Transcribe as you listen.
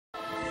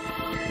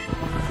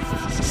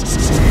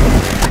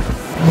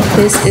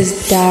This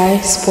is Die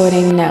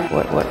Sporting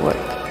Network.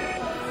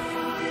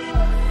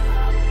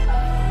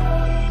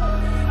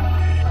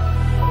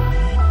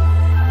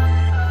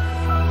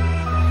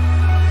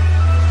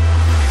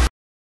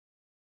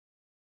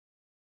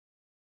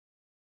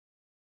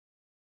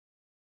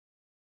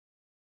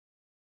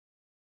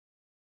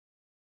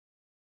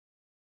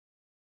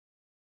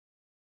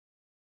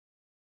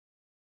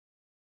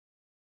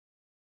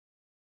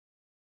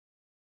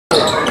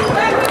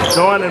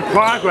 Going in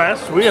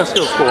progress, we are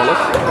still scoreless.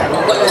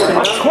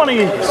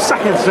 20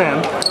 seconds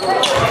in.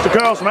 The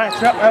girls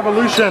matchup,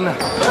 Evolution.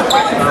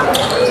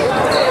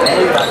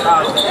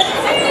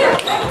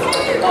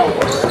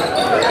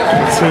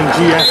 Team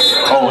GS.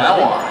 Oh, that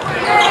one.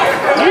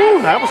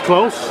 Ooh, that was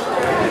close.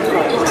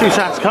 2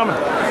 shots coming.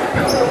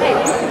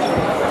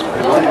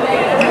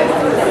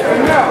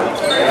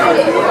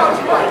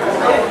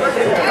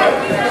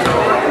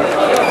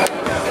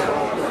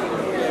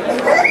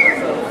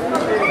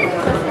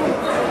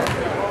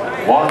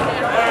 One.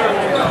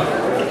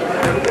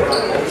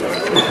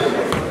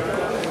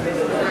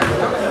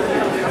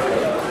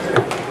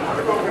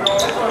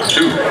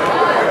 2.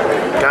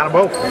 Got them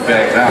both.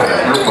 Bags out.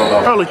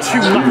 Early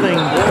 2-0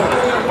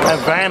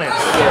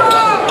 advantage.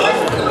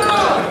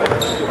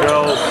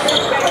 Girls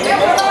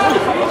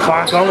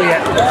clock only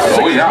at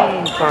 16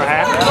 per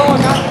half.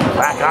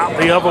 Back out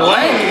the other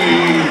way.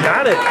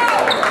 Got it.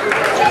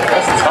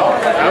 That's tough.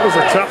 That was a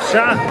tough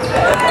shot.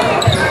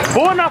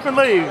 4-0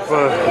 lead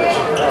for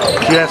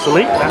GS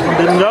Elite. That one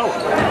didn't go.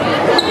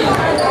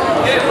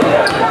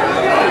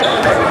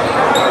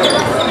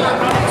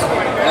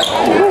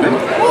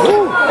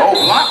 Oh,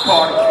 block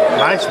party.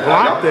 Nice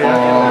block there.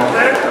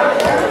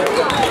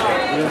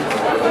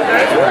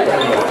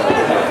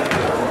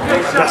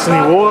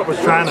 Destiny Ward was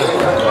trying to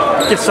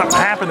get something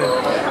happening,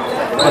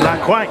 but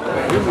not quite.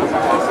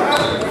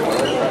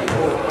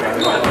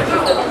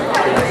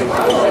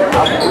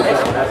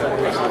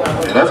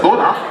 Let's go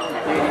now.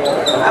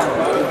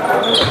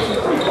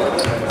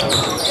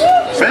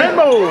 Spin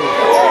move.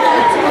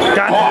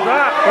 Got the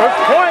drop. First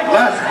point.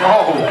 Let's go.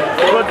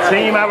 Good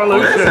team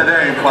Evolution. Listen, they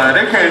ain't playing.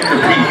 They can't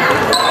compete.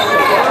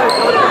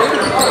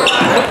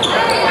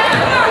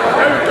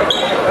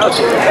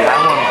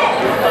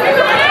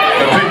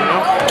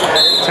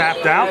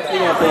 Tapped out.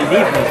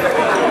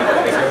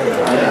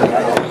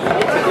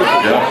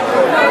 Yeah.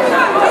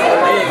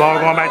 Ball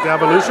going back to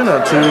Evolution. A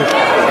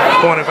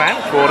 2-point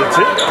advantage,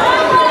 4-2.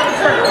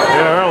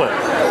 Yeah, early.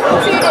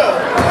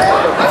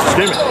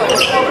 Excuse me.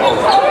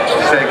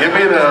 Say, give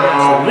me the.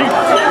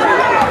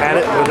 Had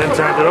it, but then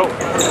turned it over.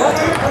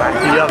 Back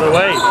the other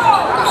way.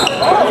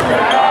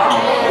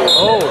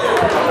 Oh,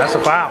 that's a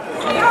foul.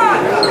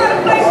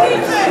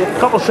 A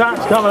couple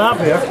shots coming up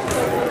here.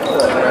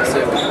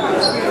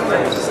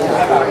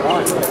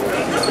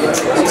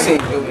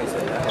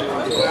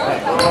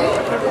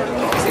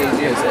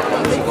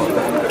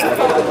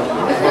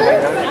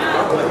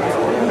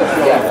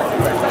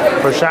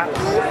 First shot.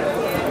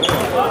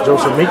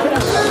 Joseph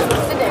Meekins,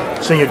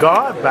 senior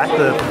guard, back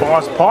to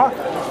Forest Park.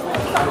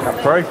 Got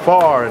very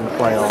far in the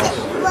playoffs.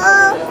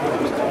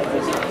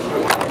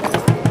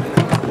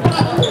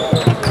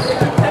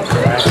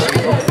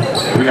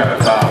 We got a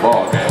tie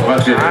ball game.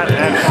 Let's get it.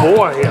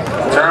 9-4 here.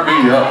 Turn me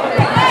up.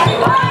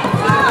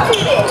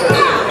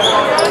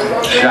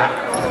 Shot.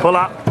 Pull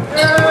up.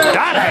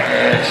 Got it.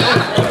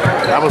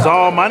 That was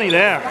all money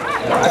there.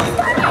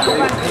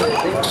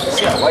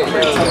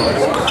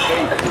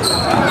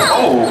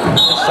 Oh.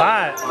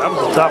 Side. That was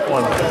a tough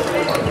one.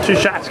 2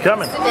 shots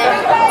coming.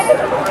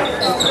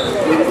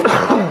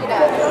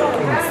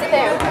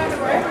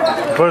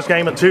 First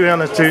game of 2 on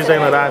this Tuesday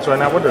on the Dice right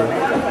now. We'll do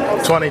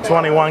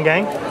 2021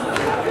 game.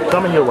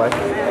 Coming your way.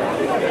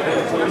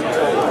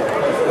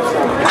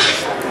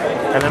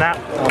 And then out.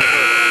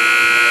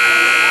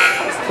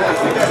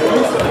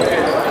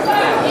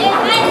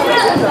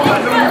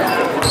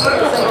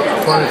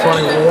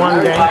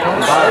 2021 game.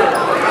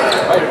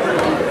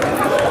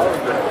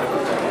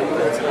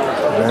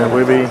 And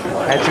we'll be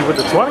at you with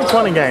the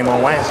 2020 game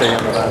on Wednesday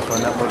on the Last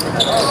One Network.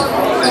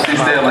 She's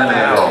still in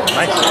there though.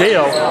 Nice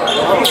steal.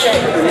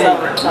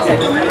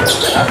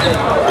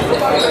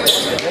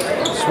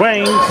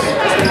 Swings.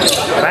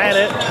 Bat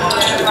it.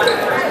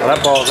 Well,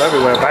 that ball's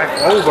everywhere. Back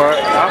over.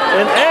 Up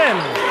and in.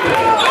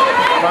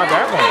 How about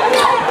that one?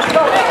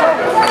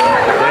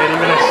 Dead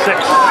even at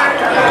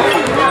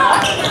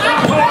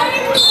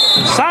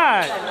 6.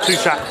 Side. 2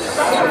 shots.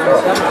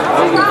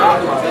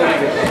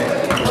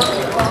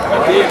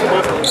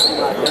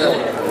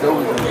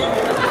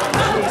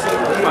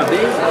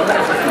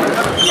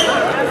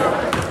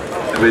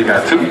 We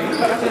got 2.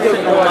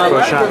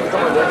 First shot.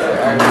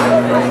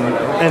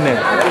 And then.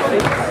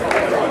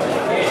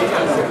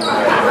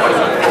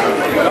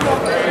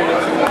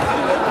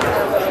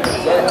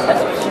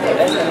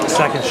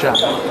 Second shot.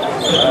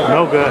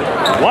 No good.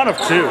 1 of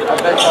 2.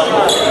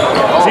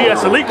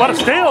 GS Elite, what a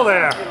steal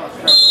there.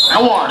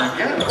 That one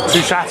again.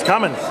 2 shots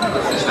coming.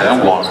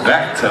 That one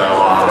back to the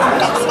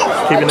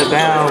line. Keeping it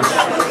down.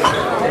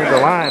 Here's the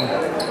line.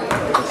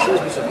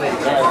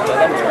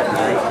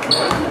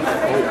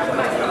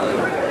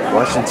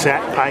 Western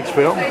Tech,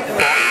 Pikesville.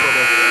 Fought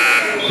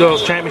for the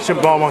Girls Championship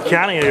in Baltimore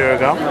County a year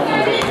ago.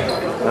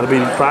 That'll be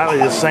probably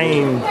the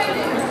same,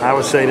 I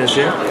would say, this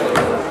year.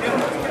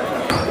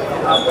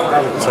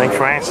 St.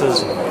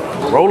 Francis,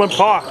 Roland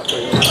Park.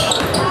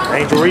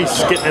 Angel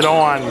Reese getting it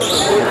on.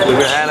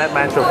 We've had that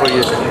matchup for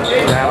you.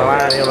 Down the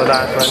line here on the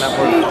Dynasty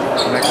Network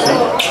next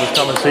season, this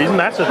coming season.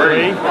 That's a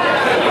 3.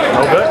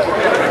 No good.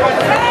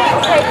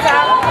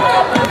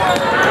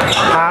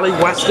 Holly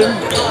Western,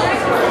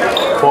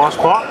 Forest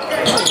Park.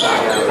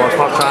 Forest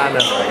Park trying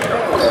to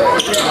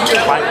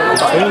fight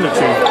between the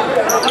two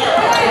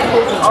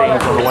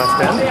teams on the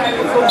West End.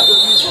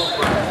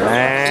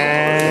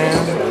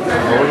 And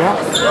there we go.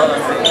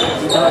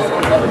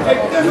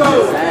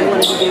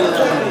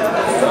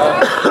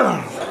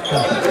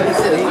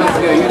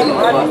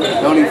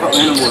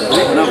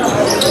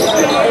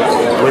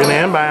 Looking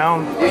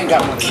inbound.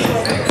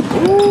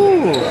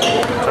 Ooh,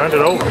 turned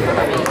it over.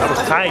 That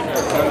was tight.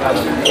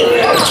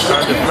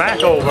 Turned it back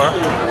over.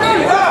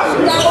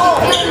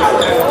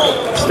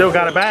 Still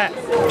got it back.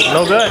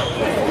 No good.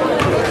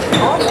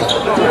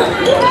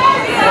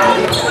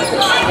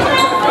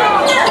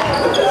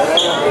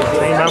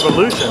 Team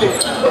Evolution.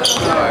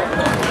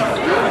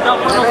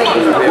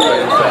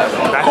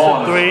 That's a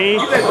 3.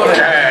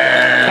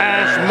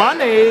 Cash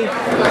money.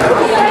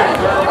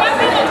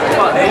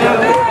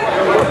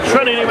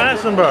 Trinity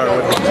Massenberg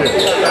with the 2.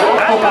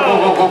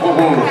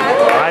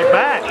 Right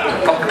back.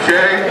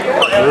 Okay.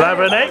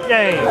 11-8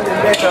 game.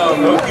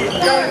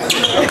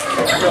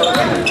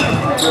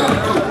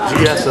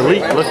 GS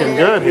Elite looking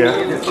good here.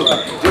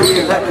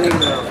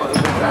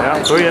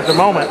 Yeah, 3 at the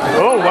moment.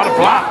 Oh, what a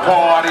block.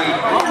 Party.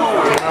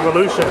 Team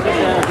Evolution.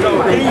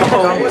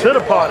 Come to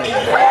the party. The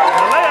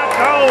layup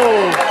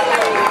goes.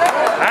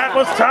 That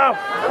was tough.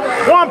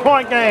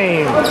 1-point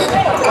game.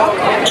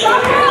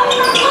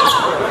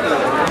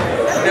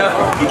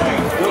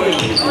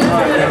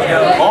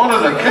 On to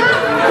the kick.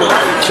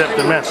 Except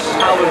the miss.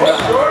 The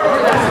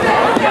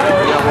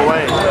other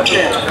way.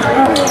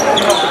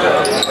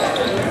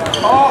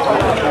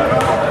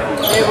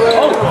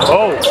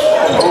 Oh.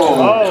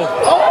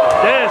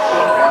 Dish.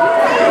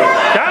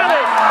 Got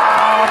it.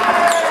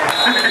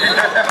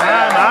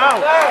 Time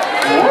out.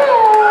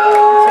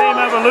 Team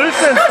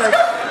Evolution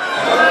takes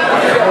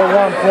a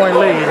 1-point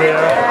lead here.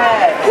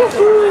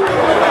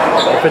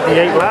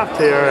 58 left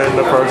here in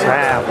the first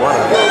half. What a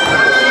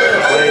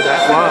play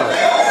that was.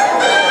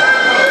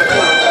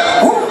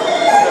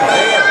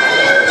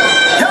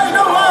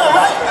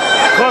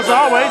 As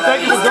always,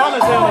 thank you for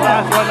joining us here on the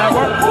National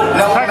Network.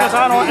 Check us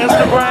out on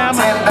Instagram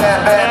and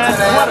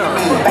Twitter.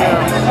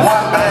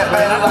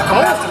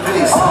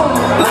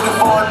 Looking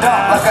for a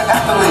dog like an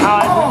athlete.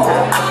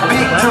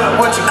 Big drip,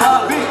 what you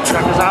call big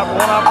drip. Check us out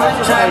on our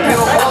Facebook page.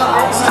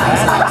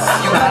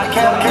 You got the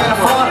cap, can't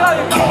afford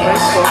it.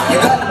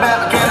 You got the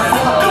bag, can't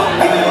afford it.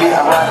 Even me,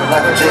 I ride it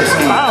like a jet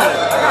ski.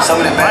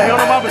 Some of the bad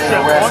guys, they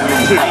harassing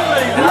me.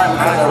 They like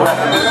me because I rap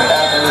with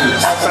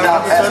athletes.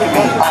 Stop asking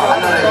me, I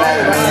know they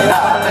mad at me.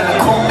 In the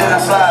coupe, then I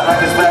slide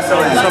like it's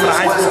Varsity. Some of the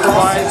high school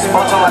providers.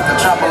 Sponge on like a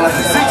trampoline.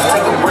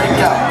 Take a break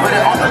out, put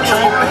it on the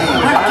trampoline.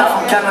 I'm not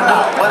from Canada,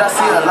 but I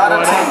see a lot of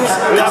teams.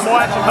 We got more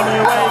action coming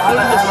your way,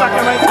 including the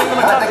second ranked team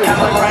in the country.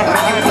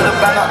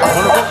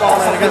 On the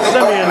football line against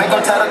Simeon.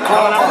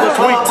 Coming up this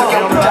week.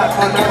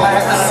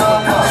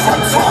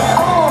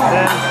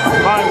 Then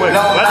Conway.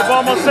 Let the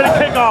Baltimore City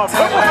kickoff.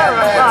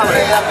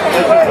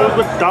 This includes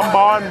with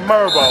Dunbar and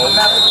Mervo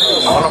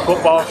on the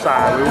football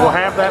side. We will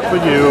have that for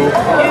you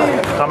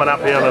coming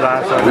up here on the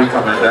Dynasty. We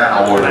coming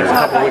down with Next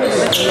couple weeks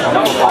on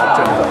the football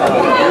team.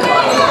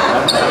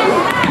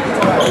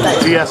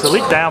 GS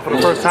Elite down for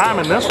the first time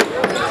in this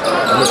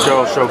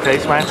girls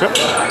showcase matchup.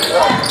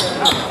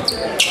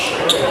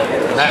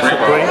 That's the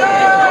 3.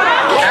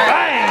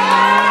 Bang!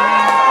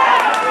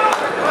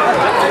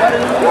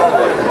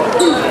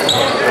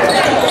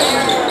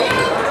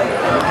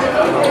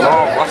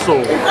 Oh,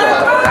 Russell.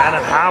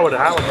 Brandon Howard,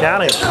 Howard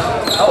County.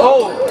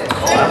 Oh!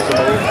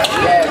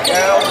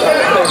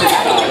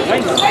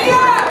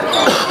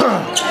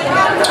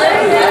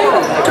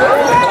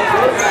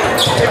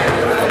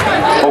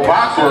 Oh,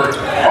 Boxford.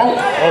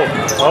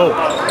 Oh.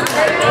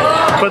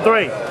 For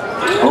 3.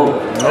 Oh.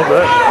 No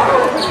good.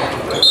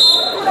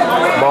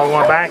 Ball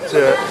going back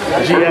to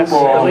GS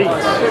Elite.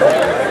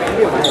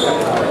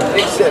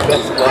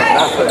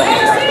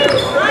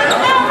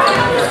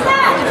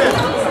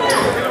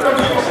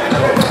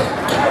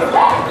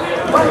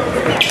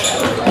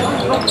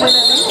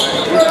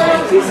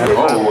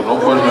 Oh, no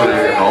pushing,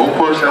 ladies. No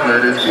pushing,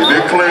 ladies. Keep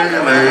it clean,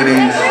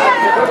 ladies.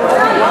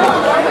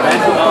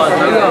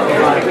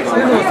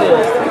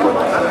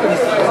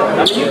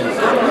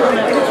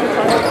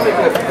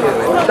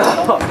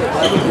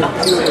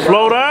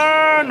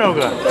 Floater, no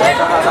good.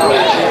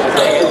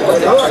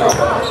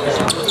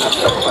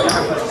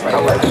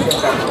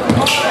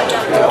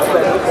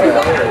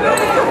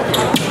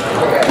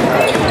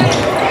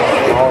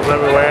 Balls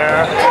everywhere.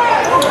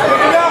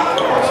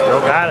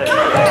 Still got it.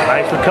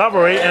 Nice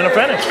recovery and a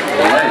finish.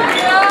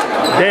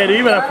 Dead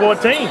even at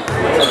 14.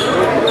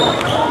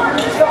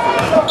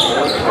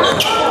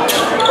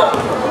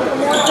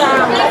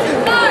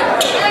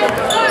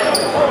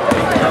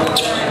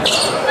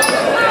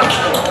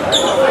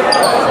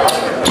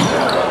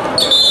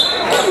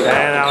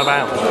 And out of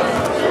bounds.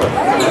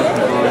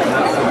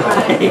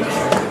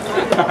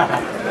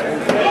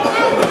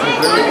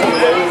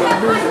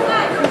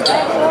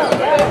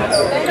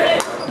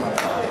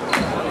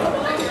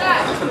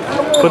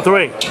 For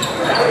 3.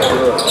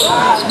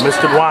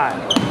 Missed it wide.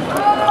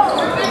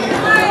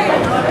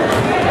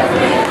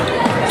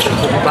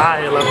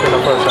 He left in the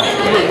first half.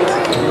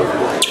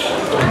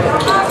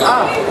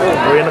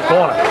 3 in the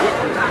corner.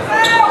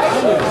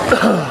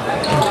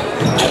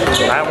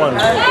 That one.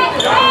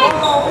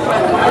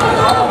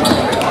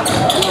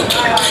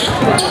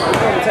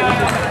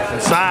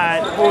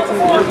 Inside.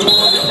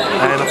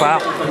 And a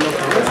foul.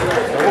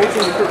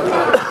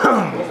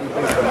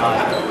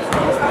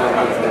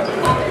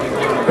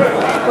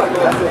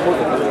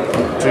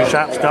 Two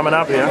shots coming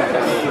up here.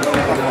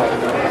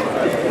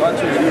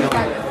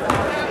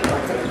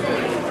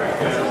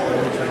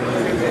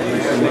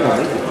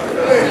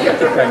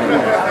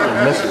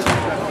 Missed it.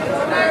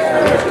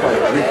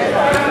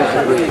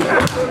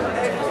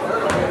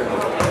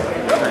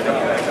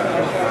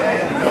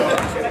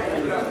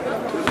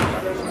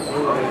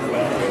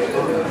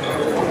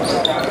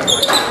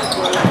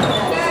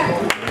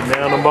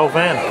 Nailed them both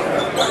in.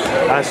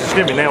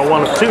 Excuse me, nailed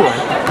 1 of 2 in.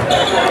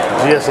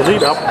 GS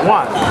Elite up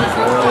 1.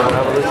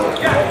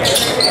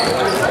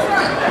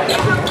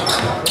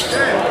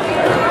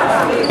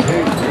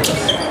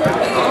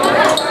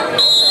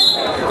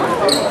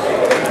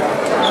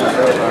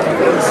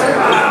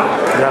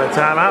 Got a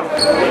timeout?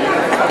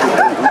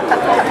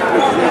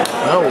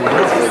 No.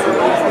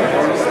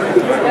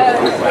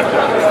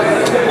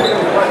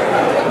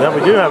 Then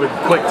we do have a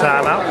quick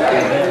timeout.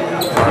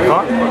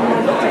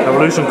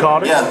 Evolution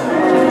called it. Yeah.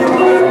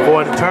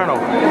 Avoid a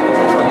turnover.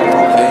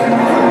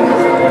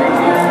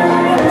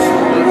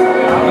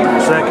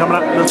 So coming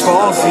up this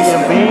fall,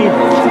 CMB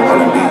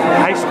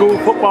high school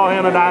football here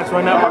on the Dice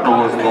right now.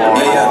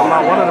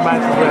 One of the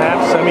matches we have,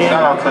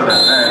 Shout out to the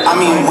I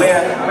mean,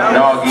 where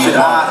should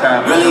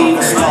I really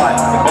even start? I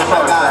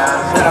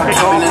got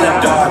coming in the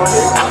dark.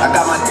 I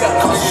got my tech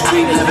across the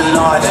street living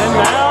large.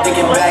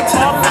 Thinking back to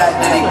the fact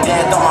that they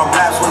dead on my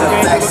raps with the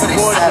facts that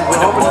they sat with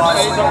the bars.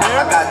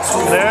 I got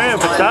 2. There,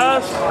 if it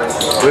does,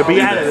 we'll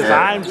be at it. It's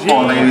IMG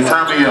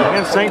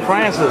against St.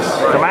 Francis,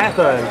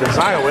 Kamatha, and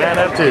Gonzaga. We had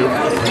that too.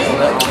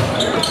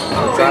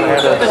 Trying to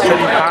have the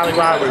city Poly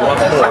rivalry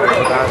once more.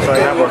 I'll tell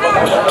you that one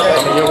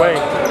coming your way.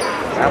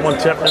 That one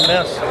tipped and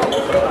missed.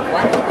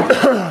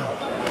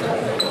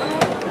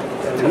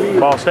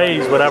 Ball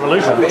stays with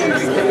Evolution. It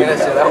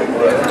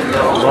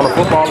was on a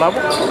football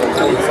level.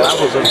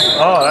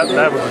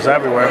 That was just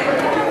everywhere.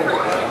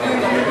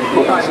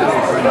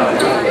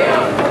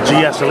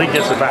 GS Elite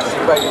gets it back.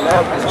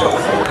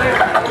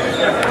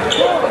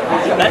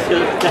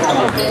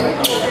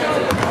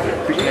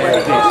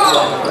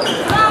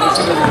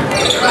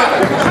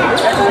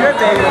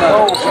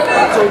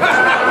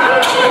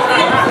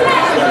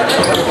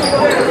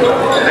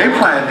 They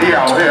playing D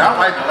out here. I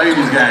like the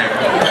ladies game.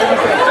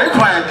 They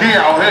playing D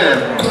out here.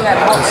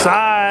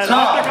 Side.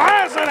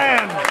 Pass it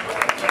in.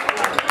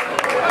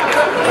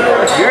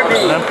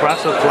 An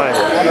impressive play.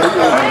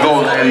 Let's go,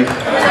 ladies.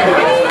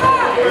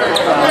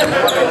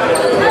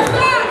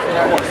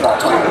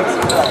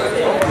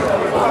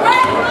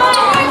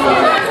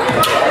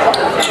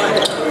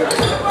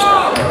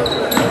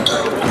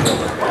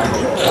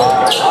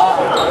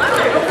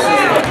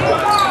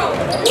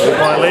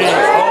 One lead.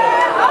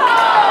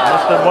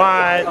 Missed it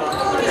wide.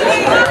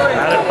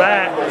 Got it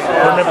back.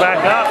 Putting it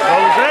back up.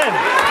 Goes in.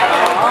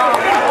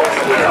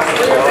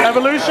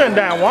 Evolution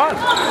down 1.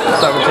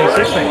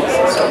 17-16.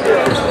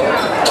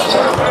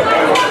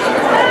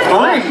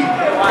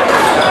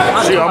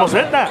 3. She almost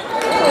hit that.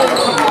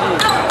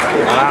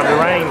 Out of the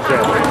range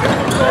there.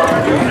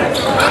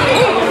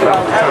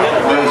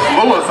 Liz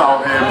Lewis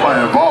out here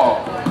playing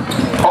ball.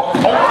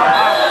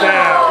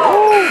 There.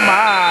 Oh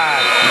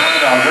my.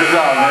 Good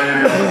job,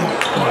 ladies.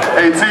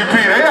 Hey, TP,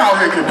 they out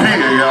here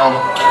competing, yo.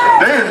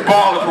 They is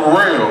balling for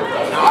real.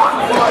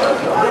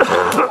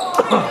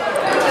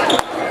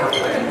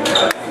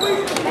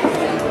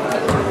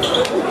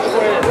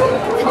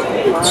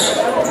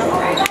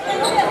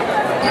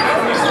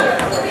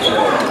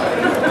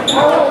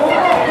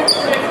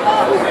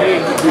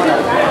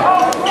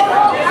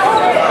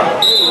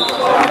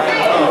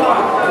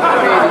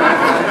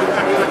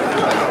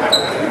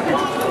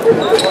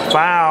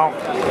 Foul.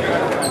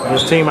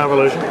 This team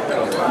Evolution.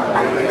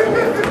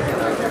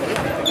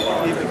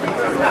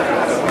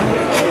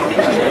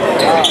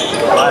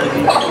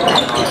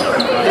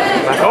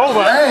 Back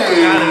over.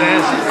 Hey. Got it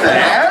in.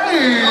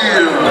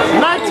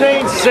 Hey.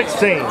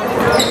 19-16.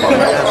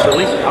 That's the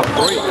lead up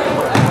 3.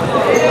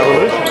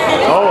 Evolution.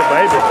 Oh,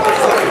 baby.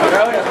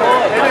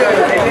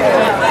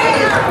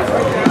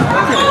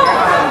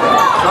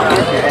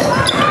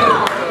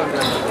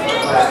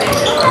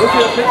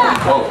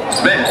 Oh,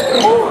 man.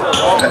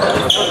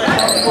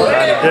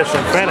 That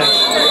addition finish.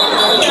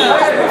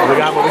 What we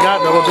got,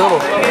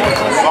 double.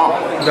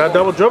 Got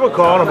double dribble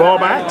call and the ball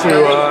back to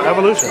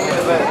Evolution.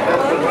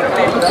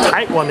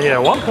 Tight one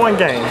here, 1 point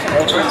game.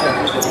 It's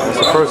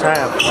the first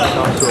half.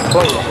 Comes to a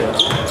close here.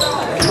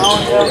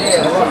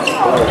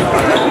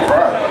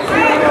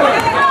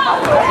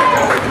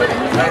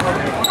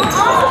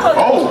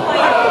 Oh.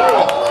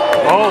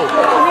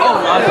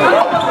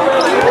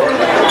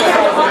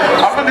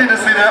 I'm gonna need to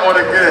see that one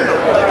again.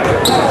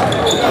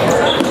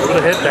 Would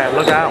have hit that,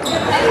 look out.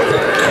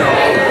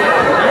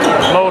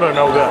 Floater,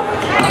 no good.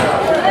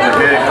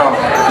 Here it comes.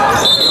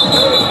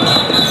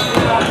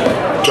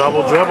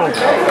 Double dribble.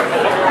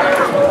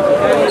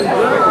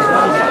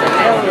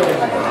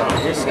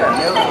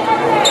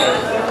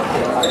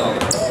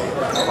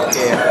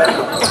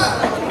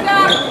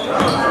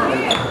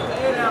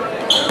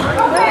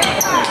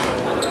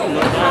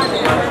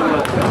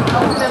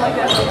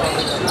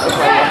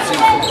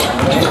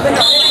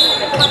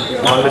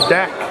 On the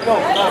deck.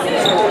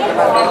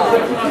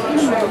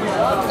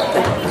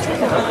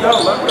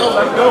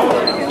 Let's go.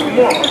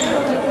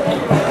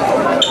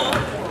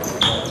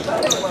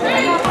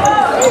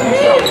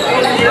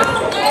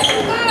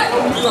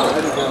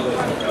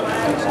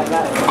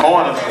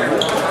 Corner.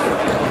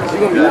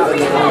 No.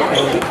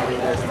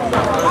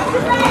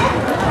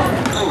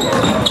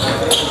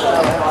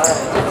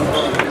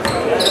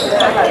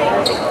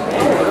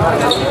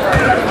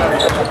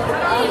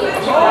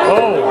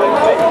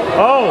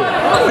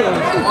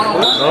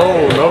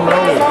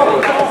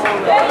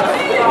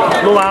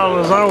 Little out of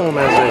the zone,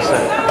 as they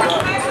say.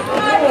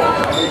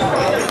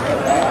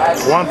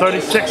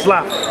 1:36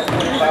 left.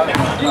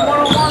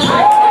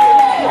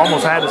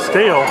 Almost had to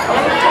steal.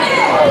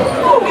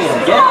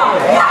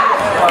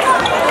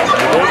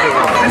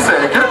 He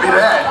said, "Give me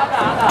that."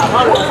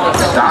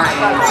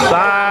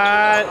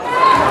 Side.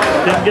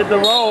 Didn't get the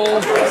roll.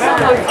 It's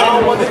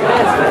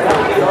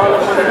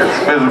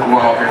physical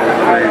out here with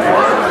the ladies.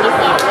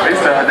 They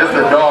said this is a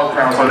dog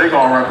pound, so they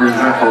gonna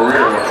represent for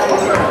real.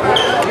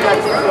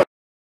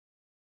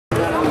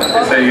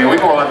 They say, yeah, we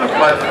gonna let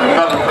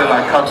another play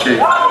like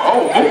cupcake.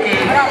 Oh, Mookie.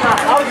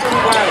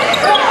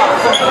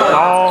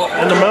 All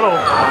in the middle.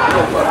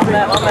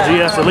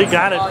 GS Elite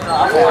got it.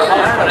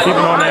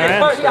 Keeping on their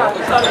ends.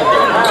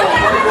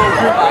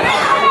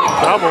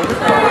 Double.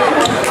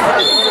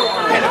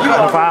 And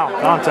a foul.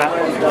 Contact.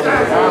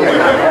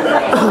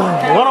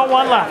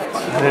 1-on-1 left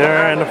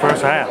here in the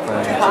first half.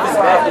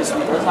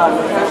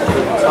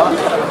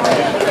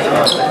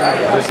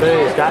 They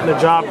say he's gotten the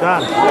job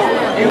done.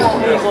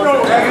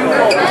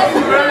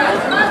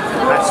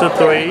 That's a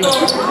 3.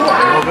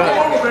 No good.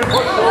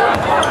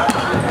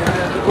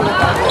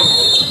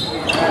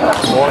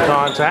 More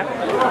contact.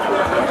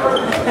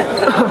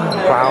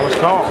 Foul is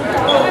called.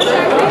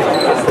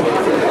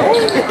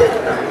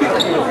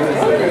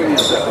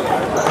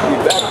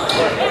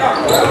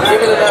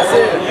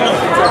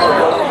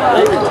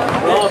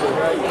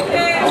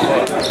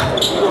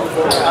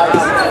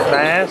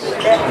 Pass,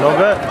 no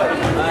good.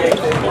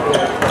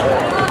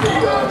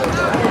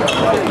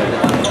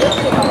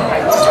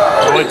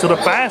 Going to the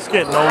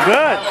basket, no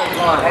good.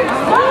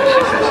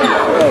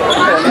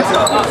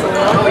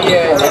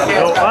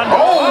 Go under.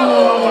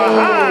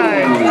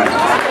 Behind.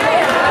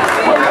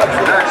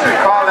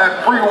 Call that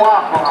free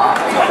Wi-Fi.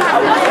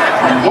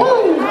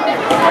 Woo!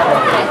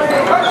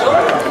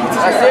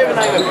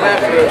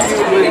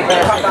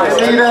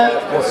 See that?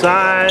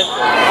 Side.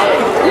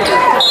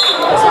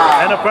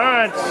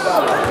 Interference.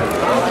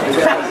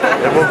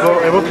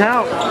 It will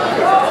count.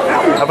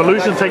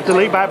 Evolution take the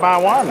lead back by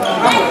 1.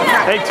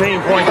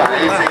 18 points.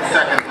 18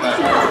 seconds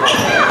left.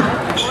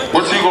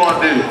 What you gonna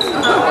do?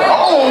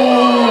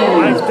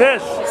 Oh! Nice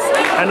dish.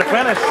 And the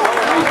finish.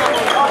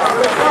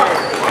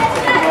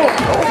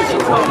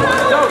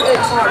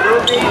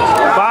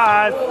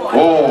 5,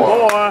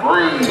 4,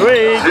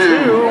 3,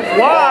 2,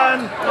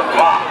 1.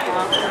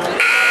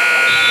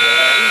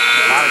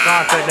 Out of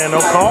contact there, no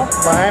call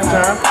by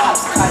halftime.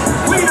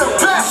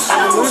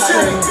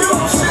 Evolution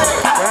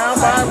down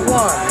by 1.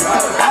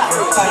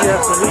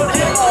 Yes, Elite.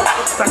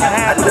 Second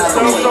half of the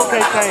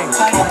showcase thing.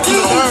 Third.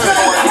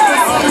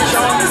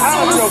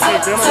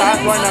 Showcase them on the Hot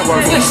Boy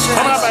Network.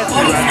 Coming up at 2.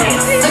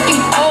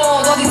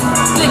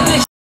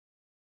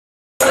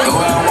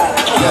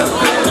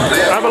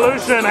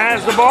 Evolution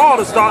has the ball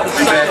to start the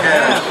second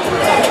half.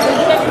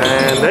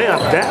 And they are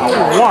down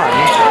 1.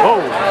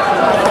 Oh,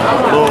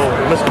 a little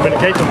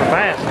miscommunication from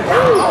pass.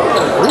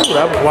 Ooh,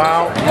 that was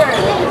wild.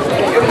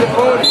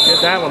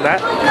 Get that one.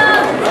 That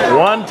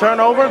one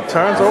turnover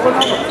turns over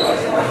another.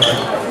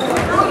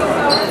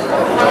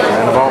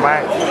 And the ball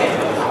back.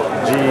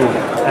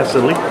 GS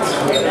Elite.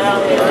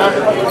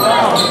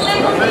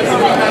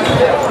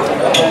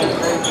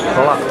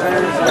 Oh,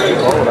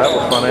 that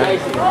was funny.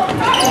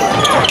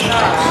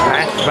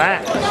 Snatch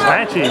back.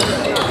 Snatchies.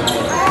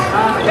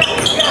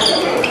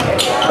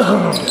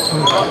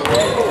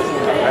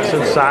 That's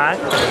inside.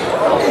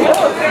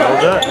 No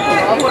good.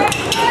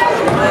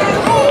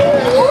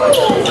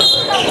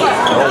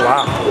 Oh,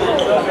 wow.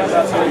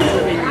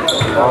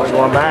 Ball's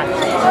going back.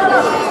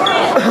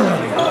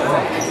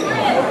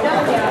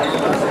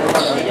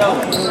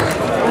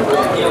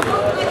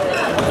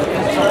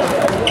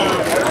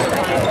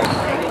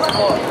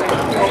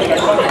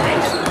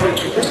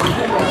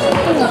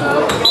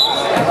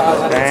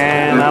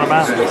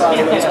 time.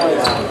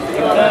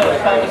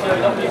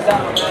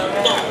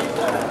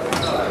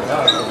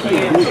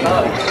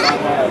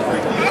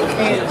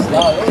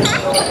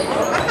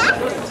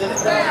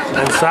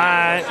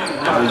 Inside,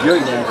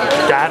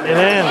 got it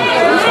in.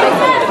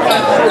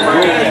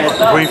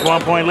 Brief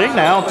 1-point lead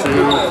now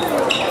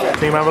to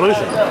Team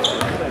Evolution.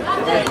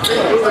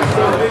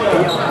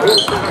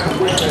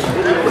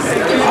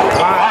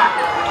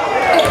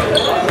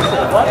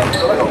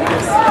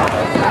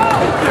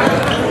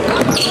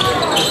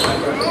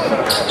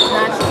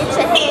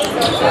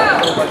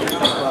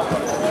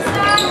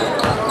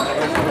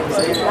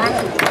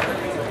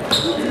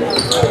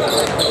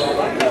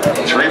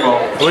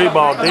 Three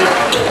ball deep.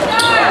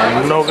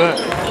 No good.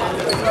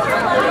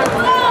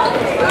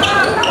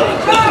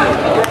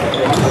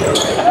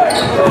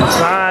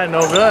 Inside,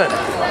 no good.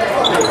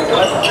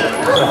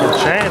 The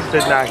chance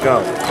did not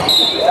go.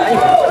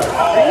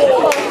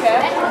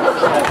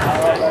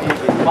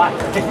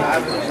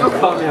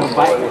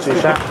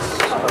 2 shots.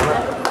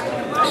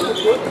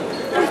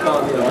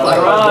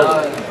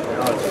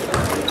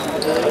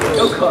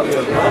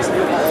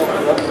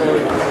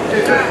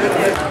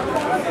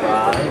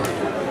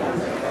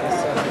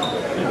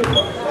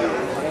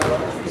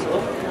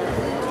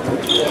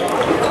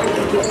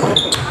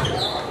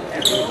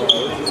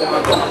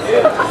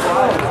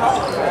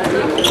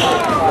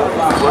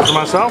 Working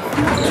myself.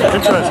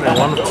 Interesting.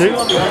 1 to 2.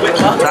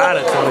 Tied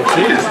at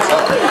 22.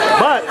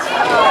 But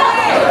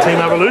Team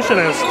Evolution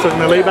has taken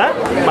the lead back.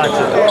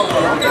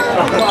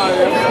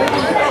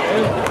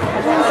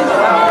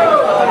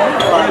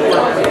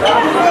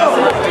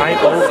 Tight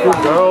old school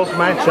girls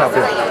matchup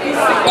here.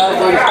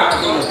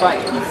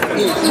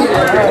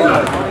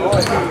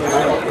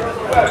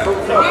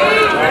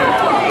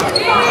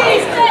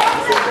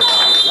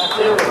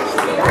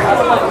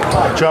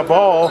 Jump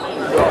ball.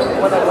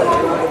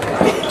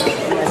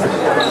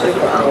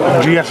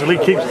 GS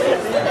Elite keeps it.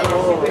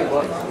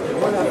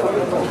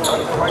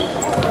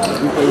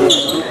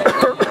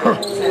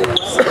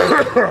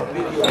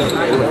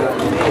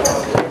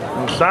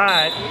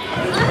 Inside.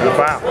 And a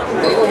foul.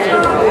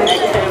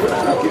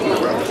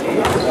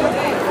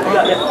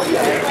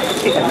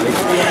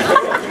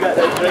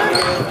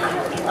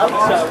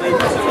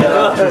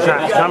 2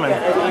 shots coming.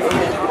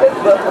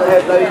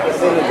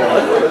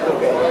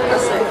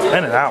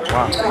 In and out,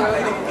 wow.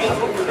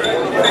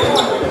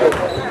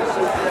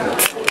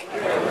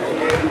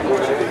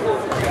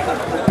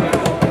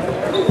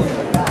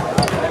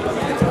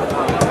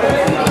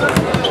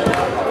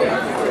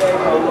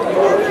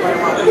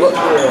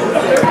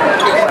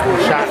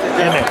 Shot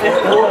in it.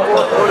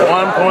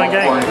 1-point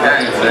game.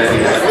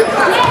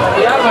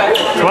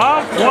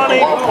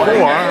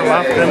 12:24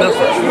 left in this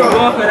one.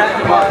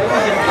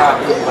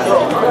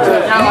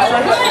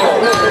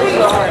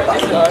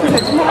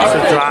 It's a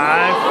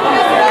drive.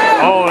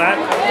 Oh, that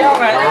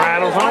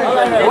rattles home.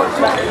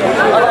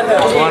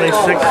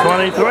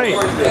 26-23.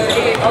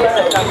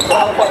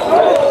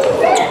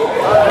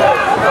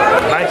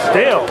 Nice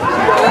steal.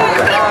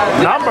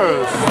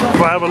 Numbers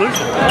for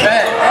Evolution.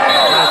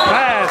 Nice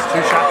pass.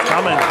 2 shots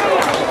coming.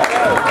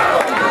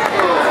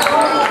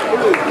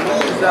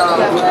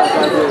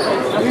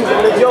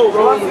 Yo,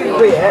 bro, once you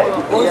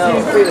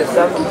play the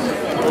 7.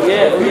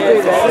 Yeah.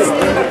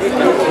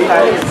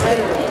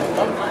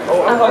 Oh,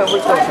 I'm going to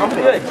wait till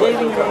something.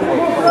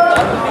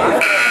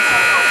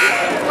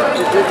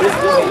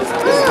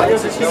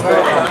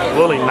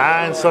 Really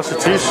 9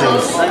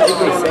 substitutions.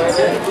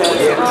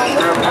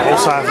 Both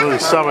sides really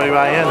sub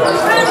everybody in.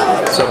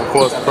 So of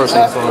course the person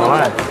that's on the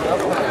line.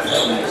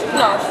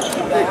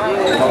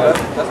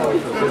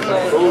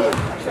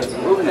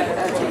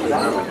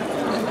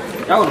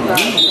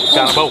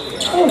 Got them both.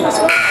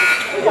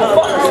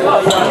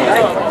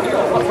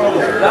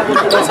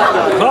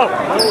 Oh.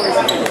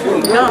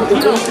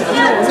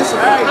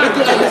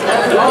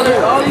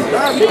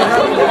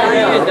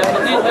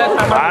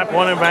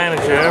 5-point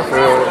advantage here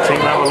for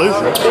Team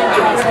Evolution.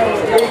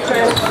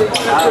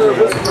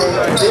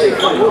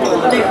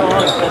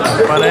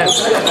 Front end.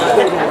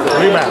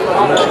 Rebound.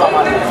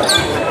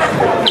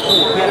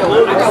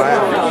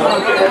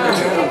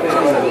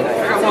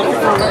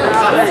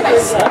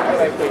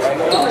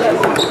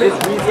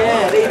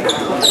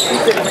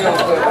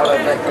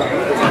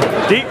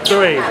 Deep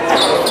 3.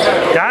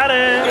 Got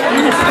it.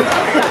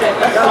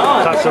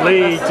 Cuts the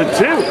lead to 2.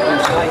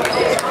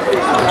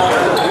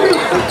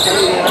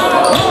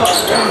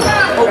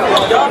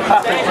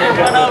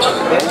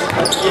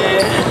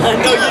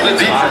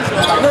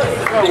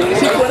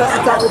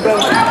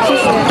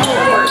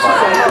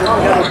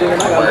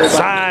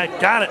 Side,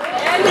 got it.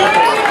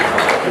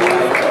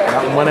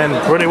 That one went in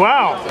pretty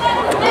well.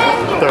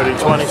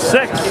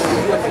 30-26.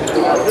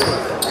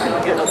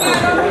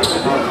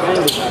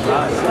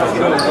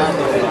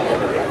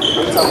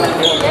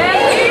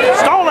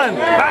 Stolen!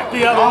 Back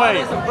the other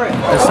way.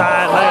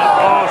 Inside layup.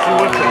 Oh, she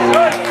whipped it.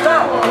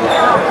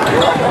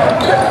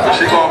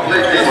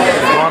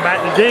 Going back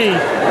to D.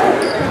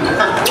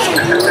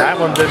 That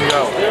one didn't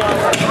go.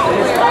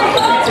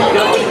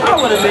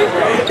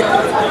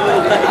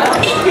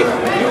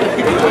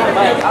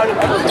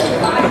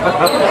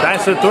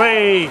 That's a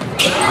three.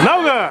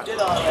 No good.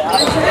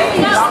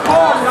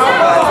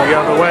 The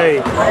other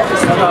way.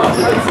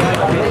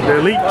 The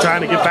Elite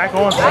trying to get back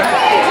on track.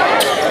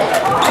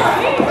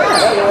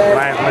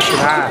 Man, missed it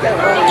high.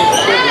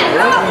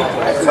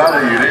 I'm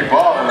telling you, they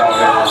balling out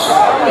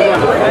there.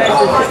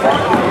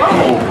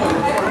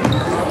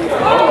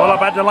 Pull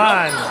up at the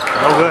line.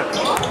 No good.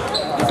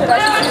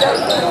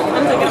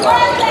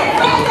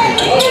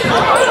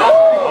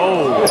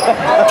 Oh.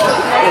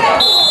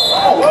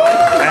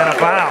 And a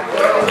foul.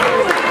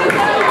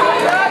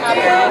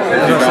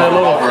 Just a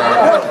little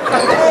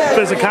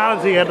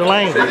physicality at the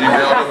lane.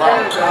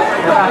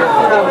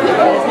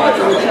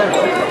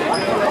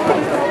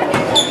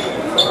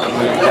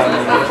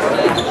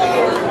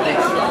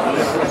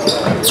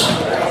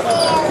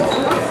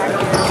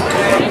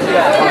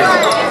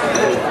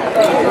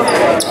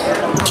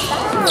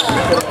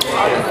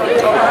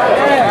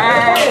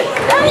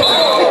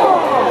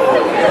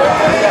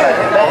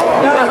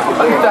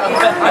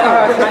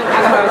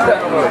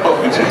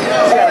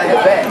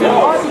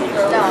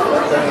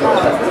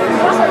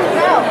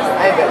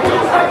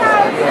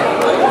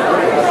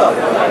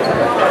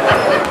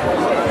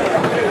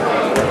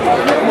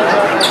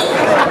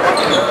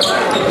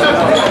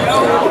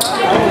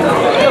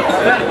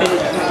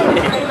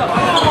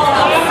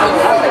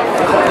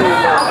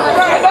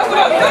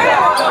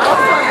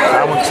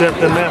 That one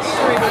tipped and missed.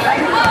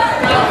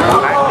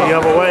 Back the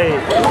other way.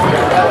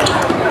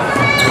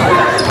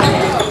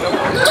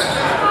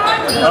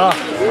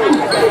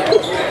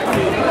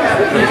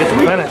 Get the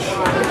finish.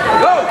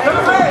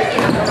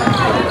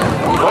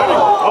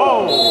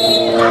 Oh!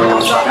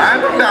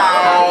 And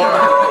down.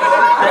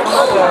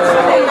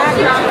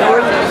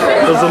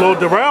 There's a little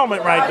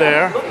derailment right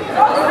there.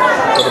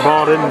 But the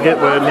ball didn't get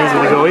where it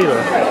needed to go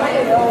either.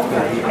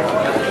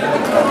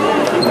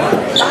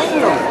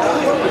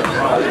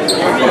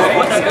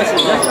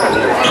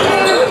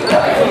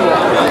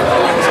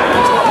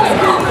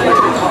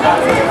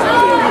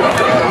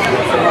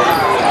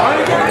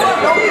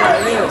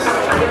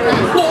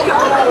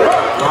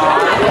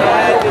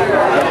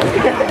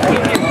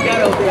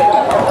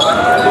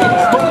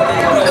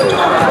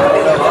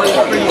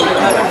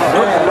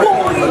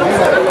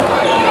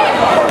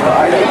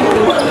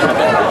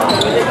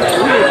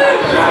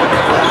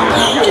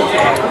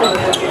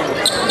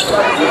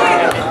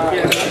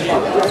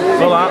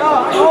 Pull out.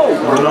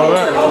 You know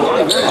that.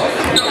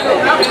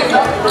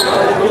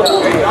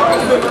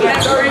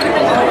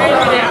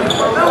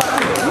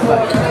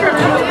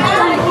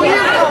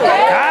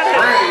 Got it.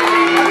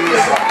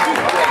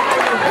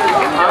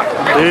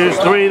 There's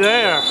three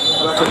there.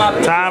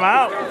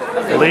 Timeout.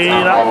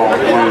 Lead up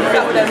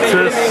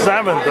to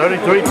 7,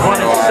 33-26.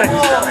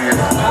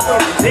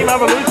 Team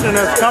Evolution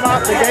has come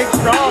out the gate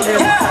strong here.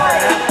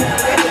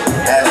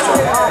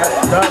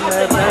 Done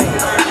their thing.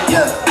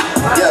 Yeah.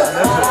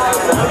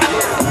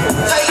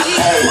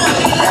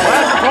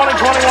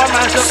 2021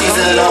 matchup. She's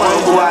in love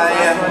with who I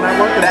am.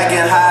 Back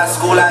in high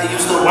school, I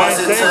used to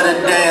bust it to the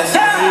dance.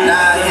 Now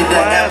I hit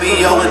the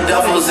FBO with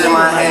duffels in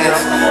my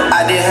hands.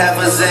 I did half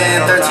a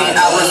Zan, 13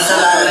 hours till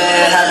I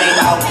land. Had me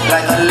out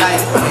like a light,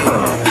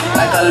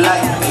 like a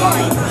light,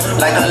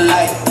 like a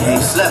light.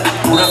 Slept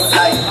through the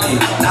flight,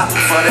 not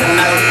for the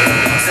night.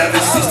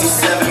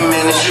 767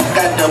 minutes, you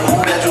got double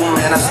bedroom,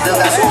 man. I still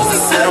got schools to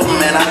settle,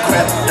 man. I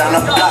crept down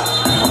the block,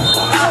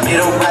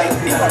 made a right,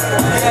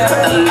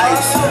 cut the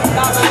lights,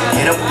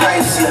 hit a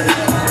price,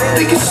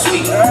 think it's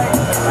sweet,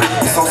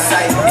 it's on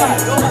sight,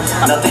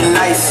 nothing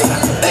nice,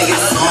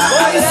 Vegas, my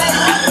eyes,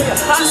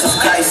 Jesus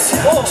Christ,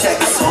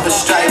 checks over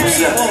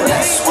stripes,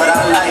 that's what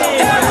I like,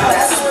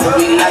 that's what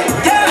we like,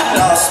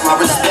 lost my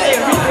respect,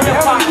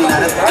 you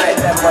not a threat,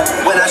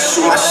 when I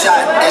shoot my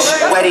shot, that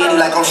shit wetty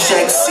like on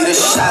Shaq, see the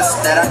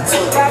shots that I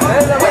took,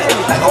 wet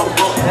like on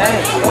book,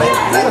 wet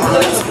like on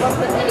lazy.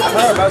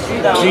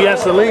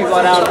 GS Elite.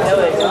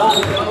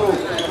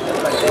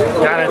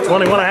 Got it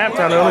 21 at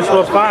halftime, they only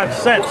scored 5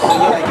 cents.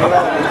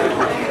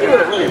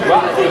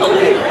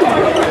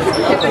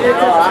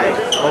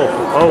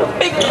 Oh.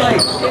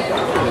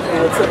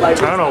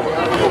 Turnover.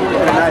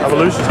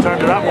 Evolution's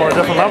turned it up more, a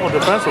different level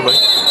defensively.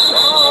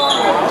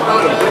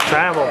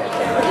 Travel.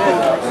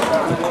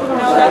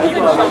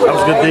 That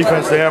was good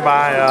defense there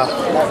by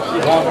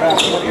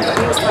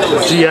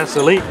GS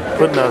Elite,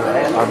 putting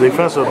a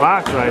defensive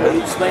box right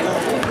there.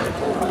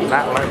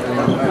 Not letting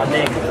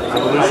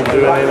Evolution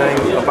do anything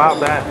about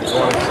that.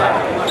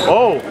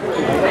 Oh!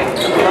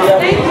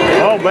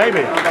 Oh,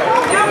 baby.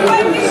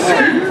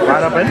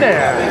 Right up in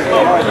there.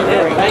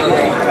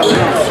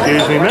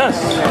 Excuse me, miss.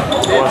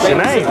 What's your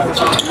name?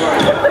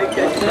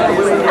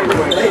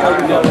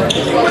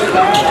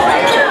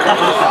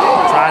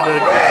 Trying to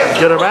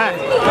get her back.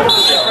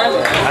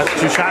 That's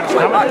 2 shots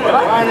coming.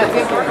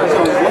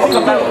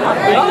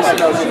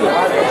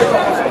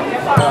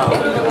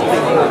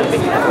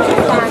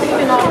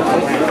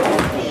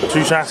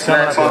 Two shots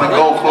coming. Snacks on the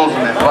go,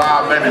 closing in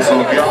 5 minutes. So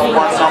if y'all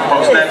want something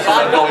from Snacks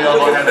on the go, y'all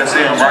go ahead and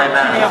see them right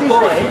now.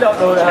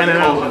 Closing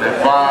in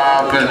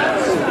 5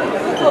 minutes.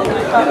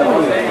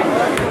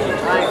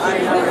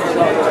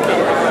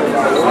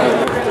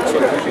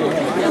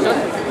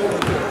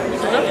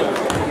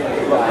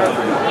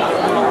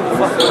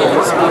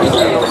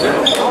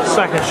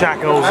 Second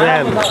shot goes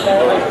in.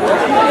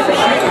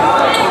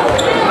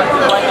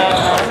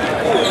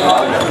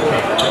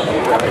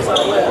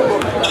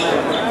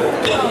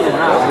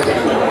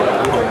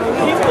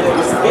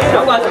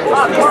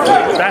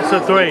 That's a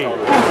three.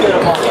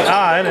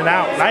 Ah, in and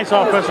out. Nice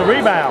offensive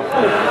rebound.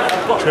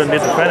 Couldn't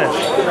get the finish.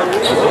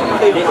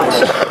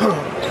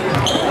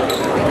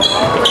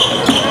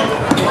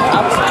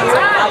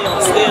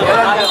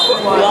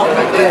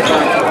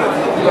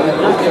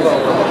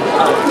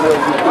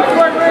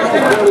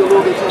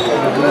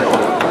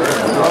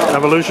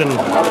 Evolution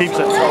keeps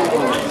it.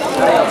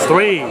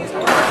 Three.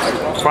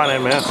 Front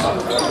end miss.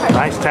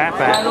 Nice tap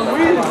back.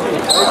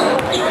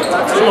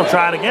 She's going to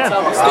try it again.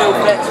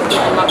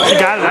 She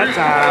got it that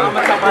time.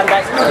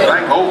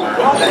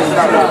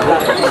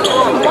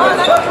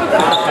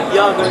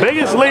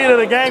 Biggest lead of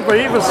the game for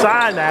either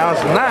side now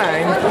is 9.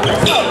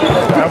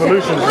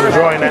 Evolution's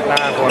enjoying that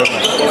 9-point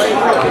lead.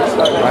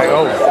 Like,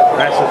 oh,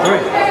 that's a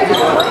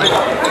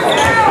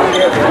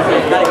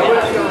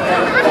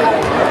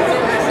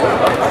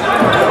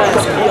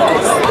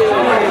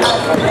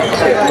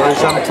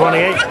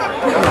 37-28.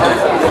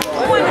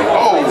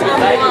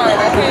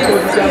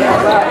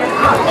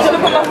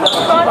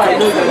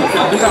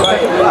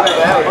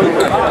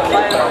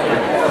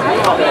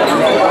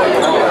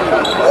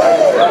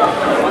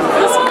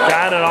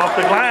 Got it off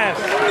the glass.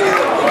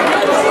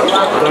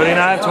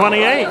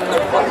 39-28.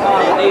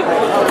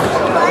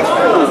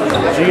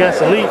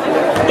 GS Elite.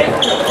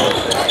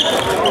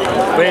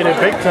 Faded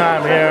big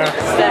time here.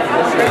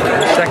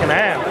 Second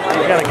half.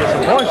 We got to get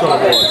some points on the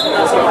board.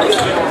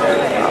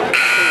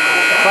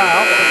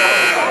 Foul.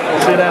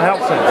 See, that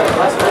helps him.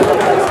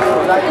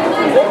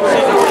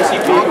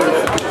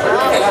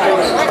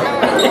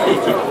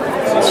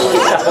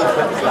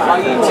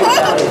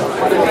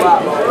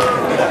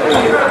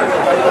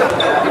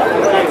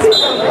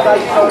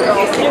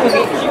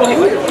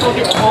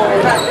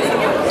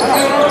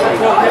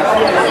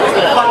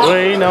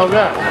 We no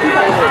good.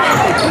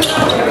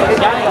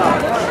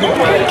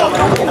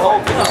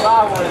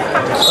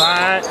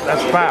 Side,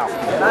 that's foul.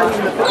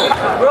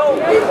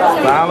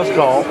 Foul is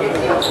called.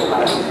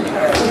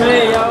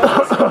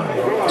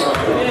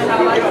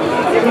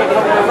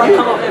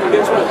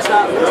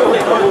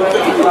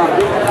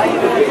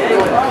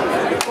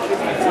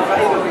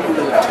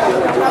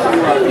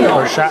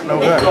 First shot, no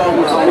good.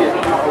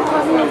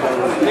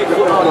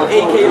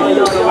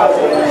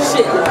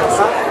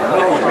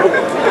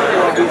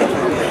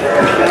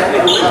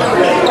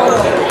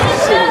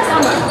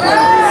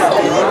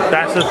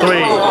 That's a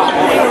three.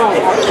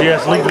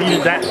 GS League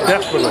needed that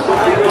desperately.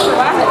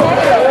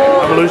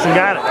 Evolution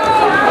got it.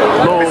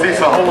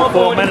 Over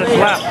 4 minutes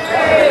left.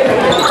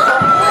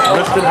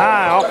 Lifted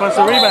high,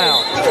 offensive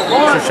rebound.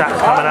 Two shots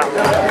coming out.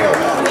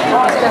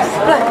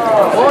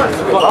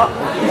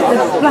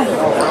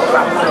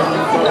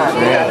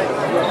 Yeah.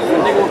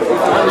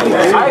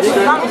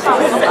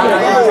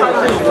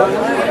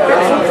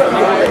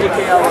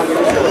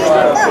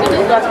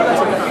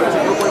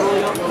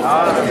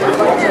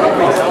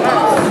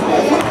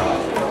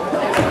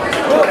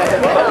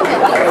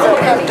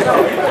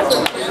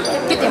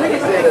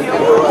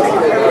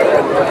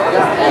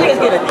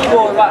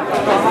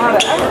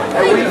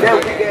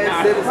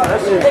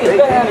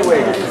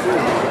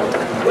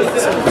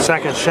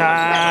 Second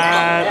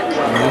shot,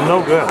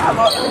 no good. 39-28,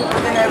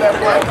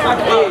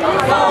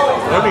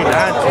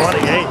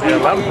 the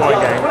 11-point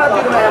game.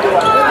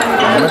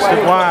 Missed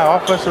it wide,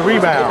 offensive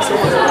rebound.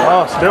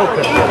 Oh, still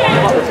couldn't get it.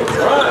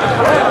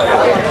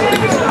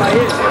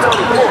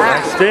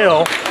 And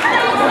still.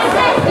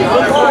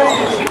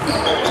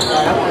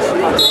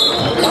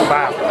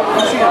 Foul.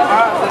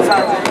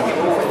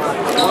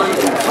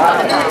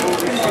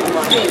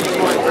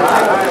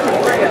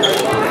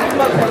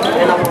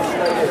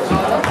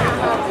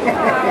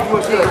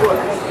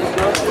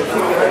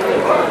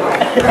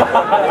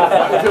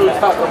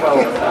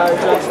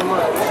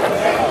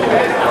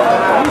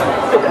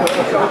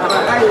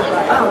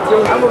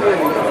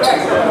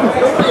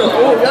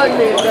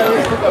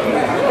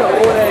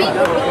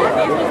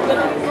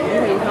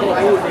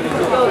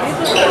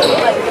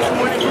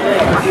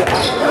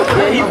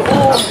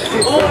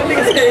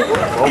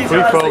 Both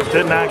free throws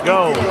did not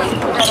go.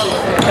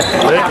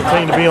 They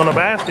continue to be on the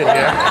basket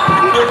here.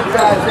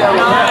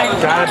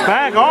 Got it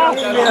back off.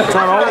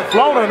 Turnover,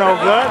 floater, no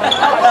good.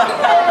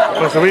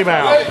 What's the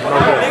rebound? No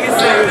good.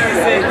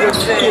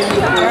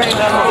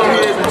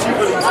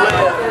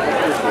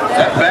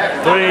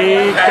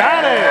 Three,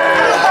 got it.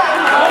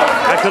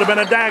 That could have been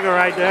a dagger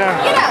right there.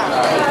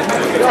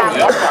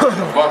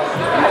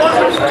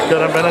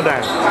 Could have been a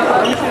dagger.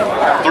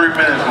 3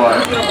 minutes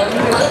left.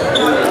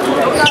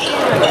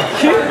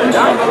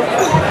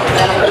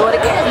 Do it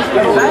again.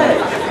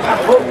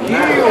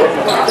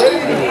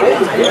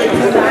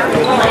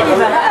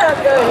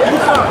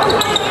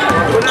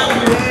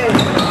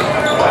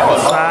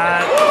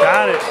 Side,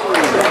 got it.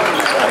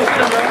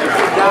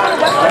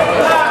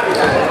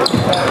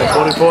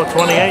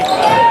 28.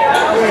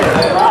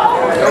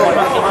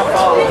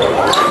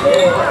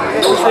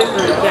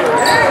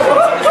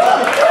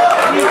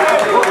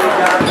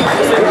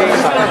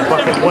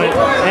 Bucket went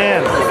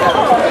in.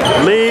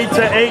 Lead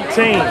to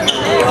 18.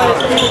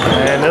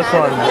 And this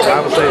one,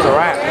 I would say, is a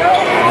wrap.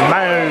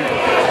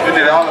 We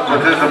need all the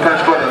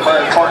participants for the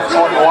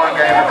 2021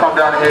 game to come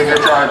down here and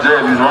get y'all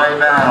jerseys right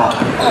now.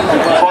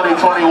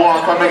 2021,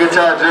 come and get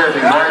y'all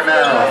jerseys right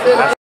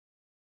now.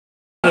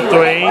 The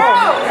three.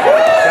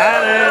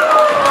 Got it.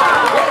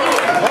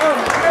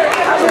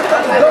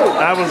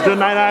 That was Good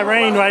Night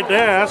Irene right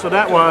there. That's what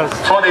that was.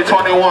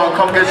 2021,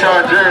 come get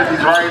y'all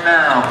jerseys right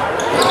now.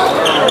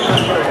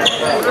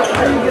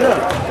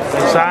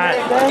 Inside.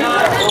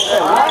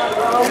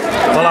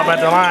 Pull up at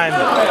the line.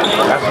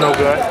 That's no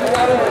good.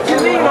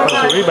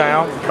 Offensive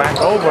rebound.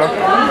 Back over.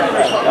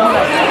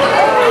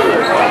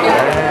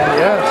 And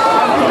yes.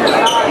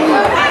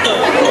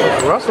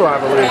 Russell, I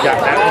believe, got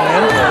that one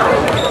in.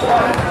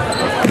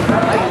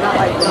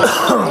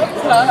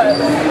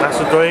 That's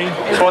a three.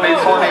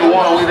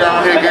 2021, we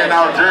down here getting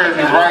our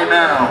jerseys right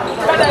now.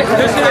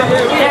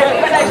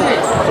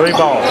 3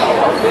 ball.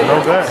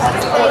 No good.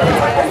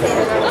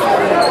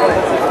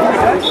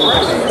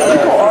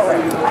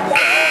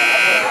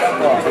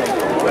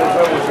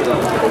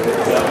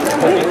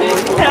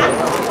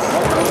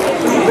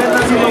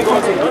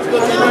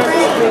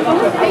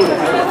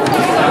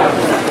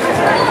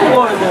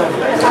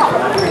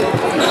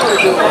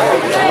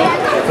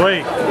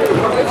 Three.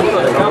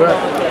 No good.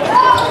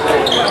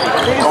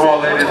 Come on,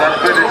 ladies, let's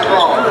finish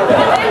strong.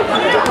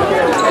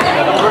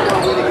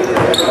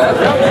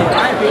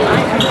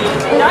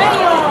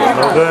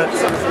 No good.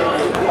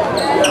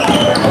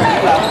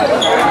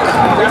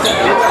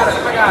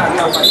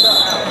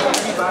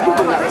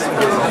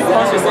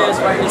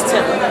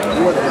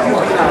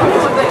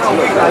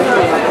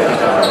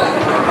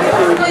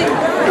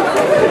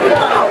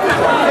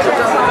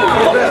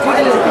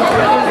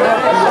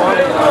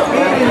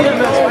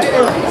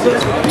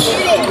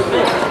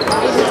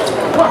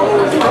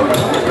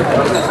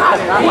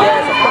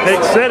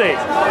 Big City.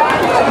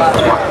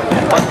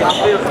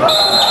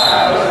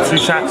 2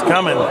 shots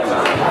coming.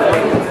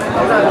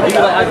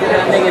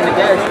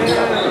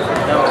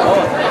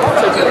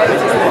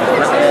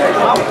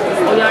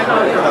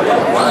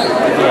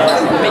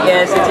 Big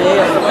ass sit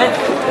here.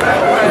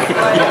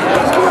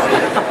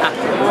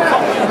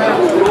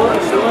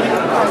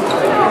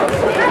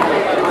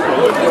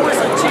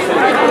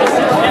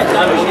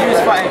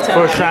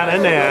 First shot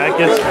in there, that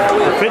gets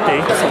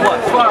 50.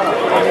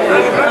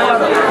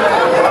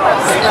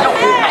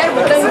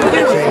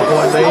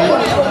 18-point lead.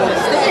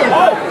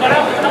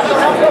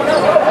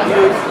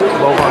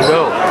 Low on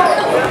go.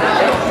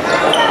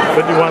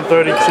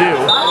 51-32.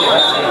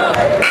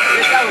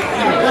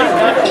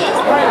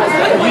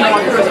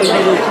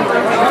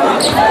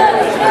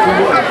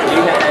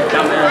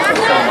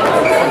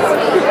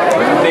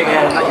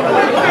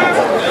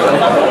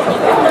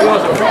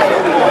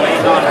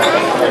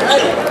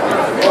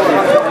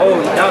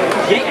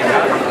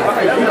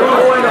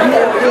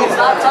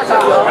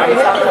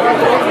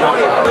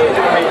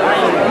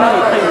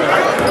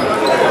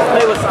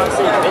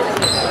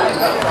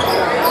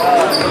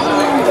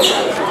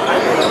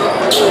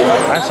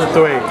 That's a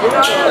three.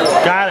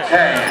 Got it.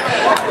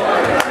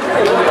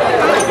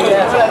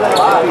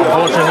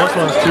 Unfortunately, this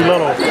one's too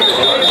little.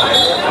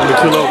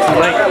 Too little, too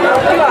late.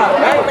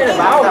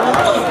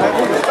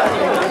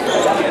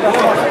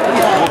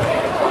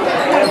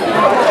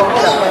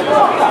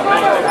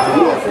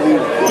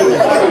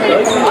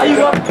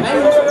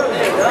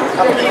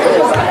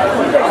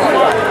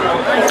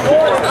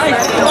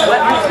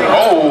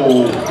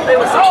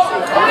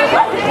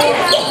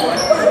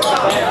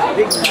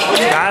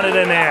 Got it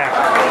in there.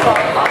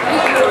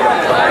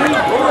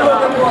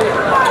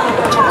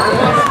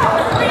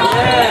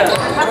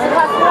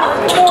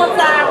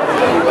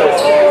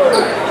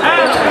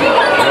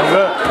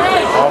 Good.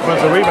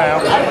 Offensive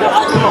rebound.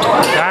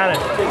 Got it.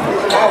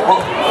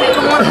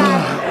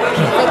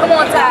 Come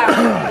on, Tyler.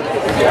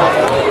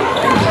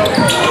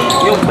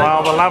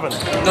 12-11.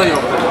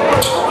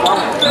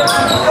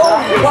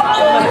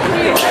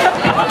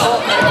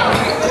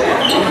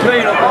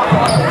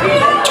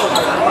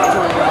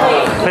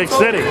 Big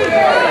City. 1.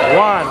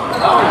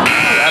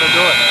 Gotta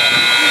do it.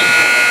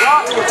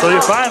 So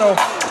your final.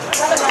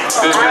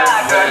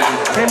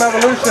 Team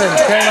Evolution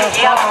came out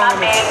strong.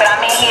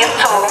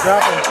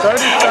 Dropping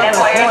 37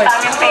 points.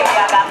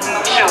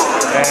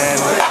 And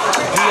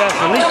GS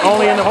Elite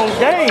only in the whole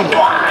game.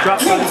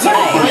 Dropped 37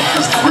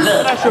 points.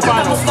 That's your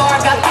final. The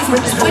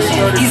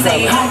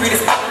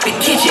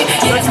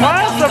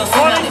class of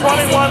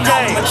 2021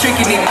 game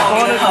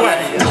on its way.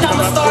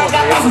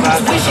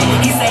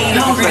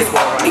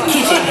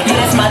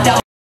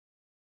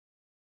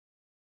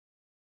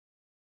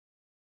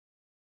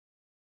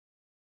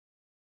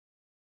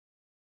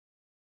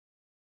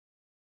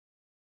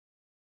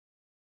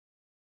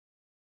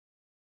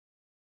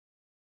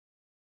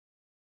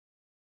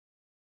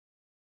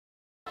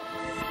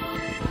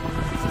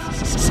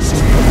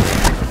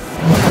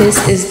 This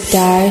is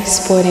Die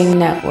Sporting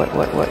Network.